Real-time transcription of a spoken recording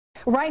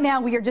Right now,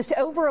 we are just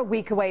over a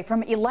week away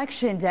from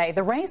Election Day.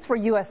 The race for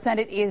U.S.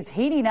 Senate is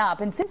heating up,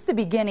 and since the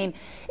beginning,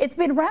 it's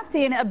been wrapped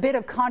in a bit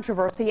of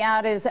controversy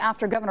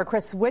after Governor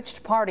Crist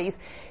switched parties.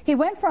 He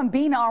went from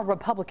being our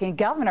Republican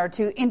governor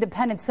to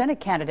independent Senate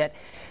candidate.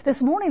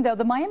 This morning, though,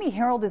 the Miami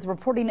Herald is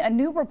reporting a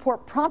new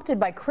report prompted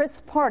by Crist's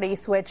party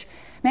switch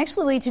may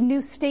actually lead to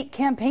new state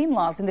campaign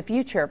laws in the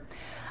future.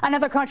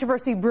 Another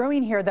controversy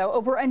brewing here, though,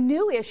 over a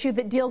new issue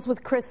that deals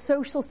with Crist's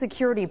Social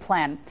Security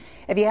plan.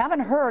 If you haven't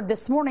heard,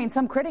 this morning,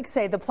 some critics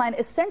say the plan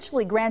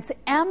essentially grants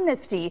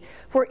amnesty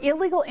for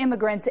illegal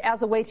immigrants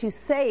as a way to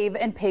save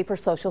and pay for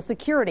Social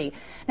Security.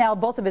 Now,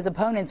 both of his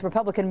opponents,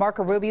 Republican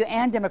Marco Rubio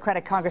and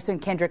Democratic Congressman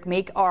Kendrick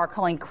Meek, are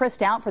calling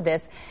Crist out for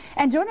this.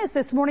 And joining us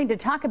this morning to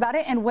talk about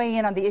it and weigh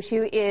in on the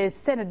issue is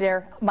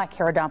Senator Mike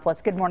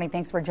Haridopolos. Good morning.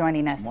 Thanks for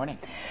joining us. Good morning.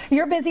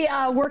 You're busy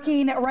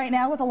working right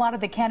now with a lot of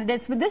the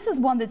candidates, but this is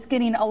one that's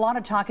getting a lot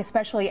of talk,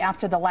 especially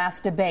after the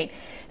last debate.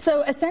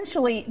 So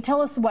essentially, tell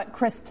us what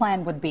Crist's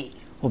plan would be.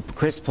 Well,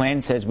 Crist's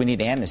plan says we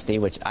need amnesty,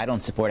 which I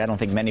don't support. I don't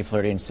think many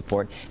Floridians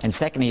support. And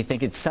second, he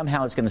thinks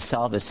somehow it's going to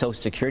solve the Social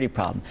Security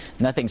problem.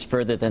 Nothing's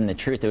further than the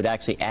truth. It would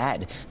actually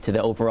add to the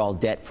overall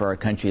debt for our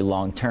country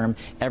long term.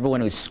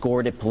 Everyone who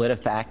scored at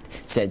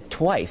PolitiFact said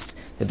twice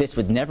that this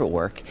would never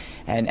work.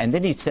 And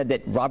then he said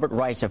that Robert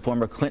Reich, a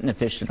former Clinton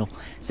official,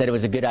 said it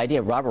was a good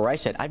idea. Robert Reich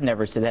said, I've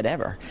never said that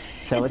ever.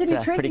 So it's an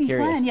intriguing pretty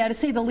curious plan, yeah, to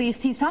say the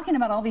least. He's talking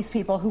about all these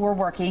people who are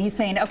working. He's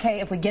saying, okay,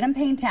 if we get them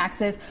paying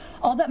taxes,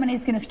 all that money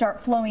is going to start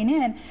flowing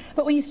in.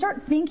 But when you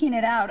start thinking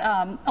it out,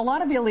 a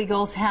lot of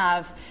illegals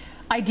have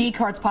ID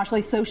cards,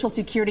 possibly Social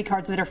Security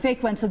cards that are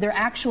fake ones, so they're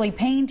actually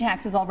paying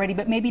taxes already,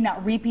 but maybe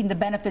not reaping the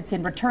benefits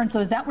in return. So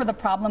is that where the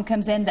problem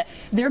comes in, that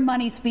their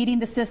money's feeding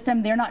the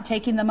system, they're not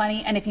taking the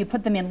money, and if you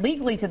put them in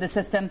legally to the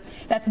system,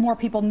 that's more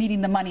people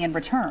needing the money in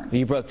return?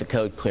 You broke the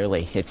code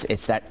clearly.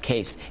 It's that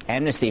case.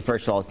 Amnesty,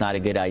 first of all, is not a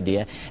good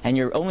idea, and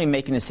you're only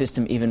making the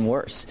system even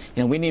worse.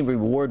 You know, we need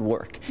reward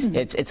work.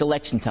 It's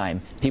election time.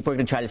 People are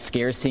going to try to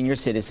scare senior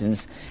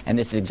citizens, and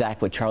this is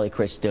exactly what Charlie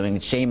Crist is doing.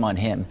 Shame on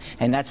him.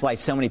 And that's why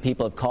so many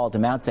people have called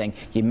him out saying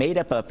you made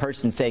up a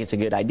person saying it's a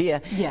good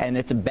idea, and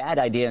it's a bad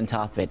idea on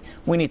top of it.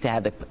 We need to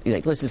have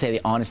let's just say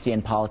the honesty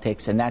in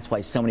politics, and that's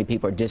why so many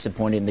people are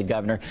disappointed in the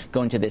governor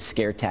going to this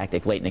scare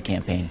tactic late in the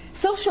campaign.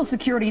 Social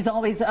Security is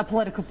always a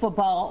political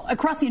football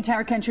across the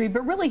entire country,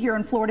 but really here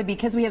in Florida,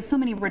 because we have so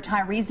many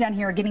retirees down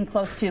here getting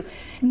close to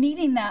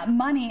needing that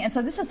money. And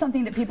so this is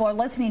something that people are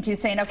listening to,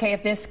 saying, okay,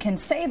 if this can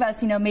save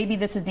us, you know, maybe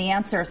this is the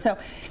answer. So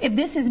if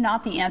this is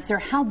not the answer,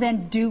 how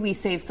then do we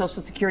save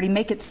Social Security,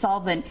 make it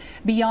solvent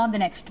beyond the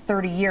next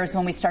 30 years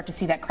when we start to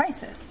see that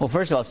crisis? Well,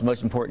 first of all, it's the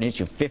most important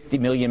issue. 50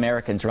 million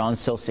Americans are on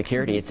Social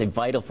Security. It's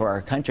vital for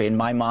our country. And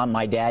my mom,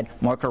 my dad,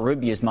 Marco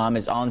Rubio's mom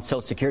is on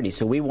Social Security.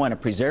 So we want to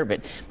preserve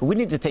it. But we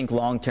need to think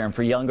long term.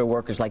 For younger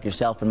workers like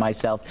yourself and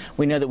myself,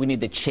 we know that we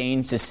need to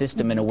change the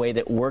system in a way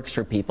that works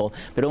for people,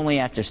 but only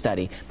after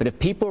study. But if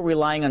people are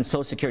relying on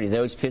Social Security,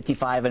 those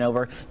 55 and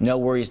over, no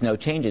worries, no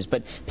changes.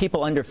 But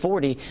people under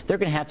 40, they're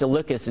going to have to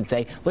look at this and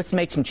say, let's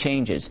make some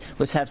changes.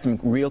 Let's have some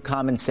real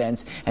common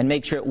sense and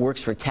make sure it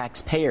works for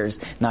taxpayers,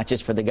 not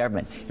just for the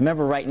government.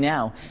 Remember, right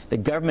now, the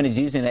government is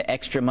using that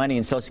extra money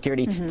in Social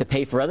Security to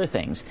pay for other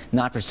things,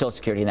 not for Social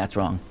Security, and that's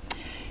wrong.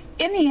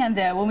 In the end,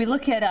 though, when we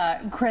look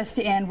at Crist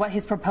and what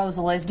his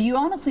proposal is, do you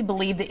honestly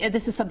believe that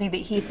this is something that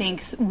he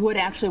thinks would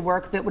actually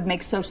work, that would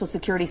make Social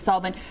Security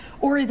solvent?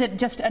 Or is it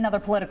just another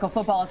political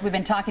football, as we've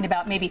been talking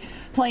about, maybe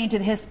playing to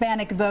the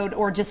Hispanic vote,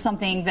 or just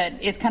something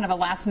that is kind of a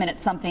last-minute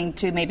something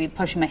to maybe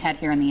push him ahead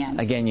here in the end?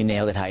 Again, you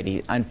nailed it,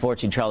 Heidi.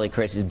 Unfortunately, Charlie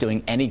Crist is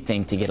doing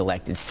anything to get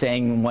elected,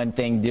 saying one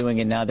thing, doing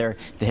another.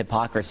 The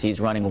hypocrisy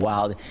is running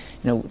wild.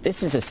 You know,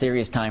 this is a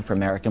serious time for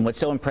America. And what's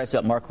so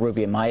impressive about Marco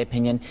Rubio, in my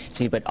opinion, is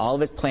he put all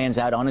of his plans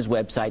out on his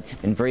website,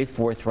 been very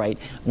forthright.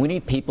 We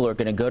need people who are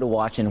going to go to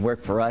Washington and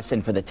work for us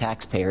and for the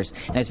taxpayers.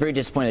 And it's very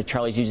disappointing that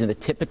Charlie's using the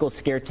typical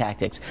scare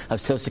tactics of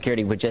Social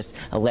Security with just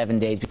 11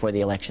 days before the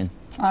election.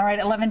 All right,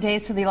 11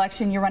 days to the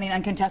election. You're running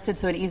uncontested,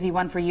 so an easy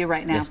one for you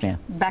right now. Yes, ma'am.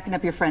 Backing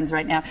up your friends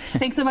right now.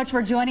 Thanks so much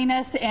for joining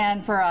us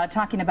and for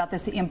talking about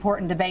this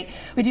important debate.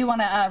 We do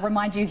want to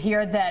remind you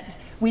here that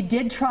we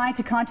did try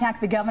to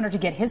contact the governor to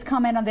get his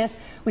comment on this.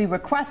 We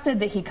requested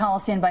that he call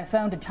us in by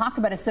phone to talk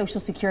about his Social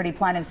Security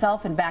plan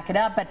himself and back it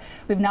up, but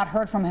we've not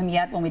heard from him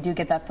yet. When we do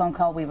get that phone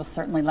call, we will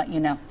certainly let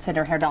you know.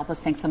 Senator Haridopolos,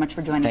 thanks so much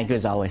for joining us. Thank you,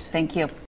 as always. Thank you.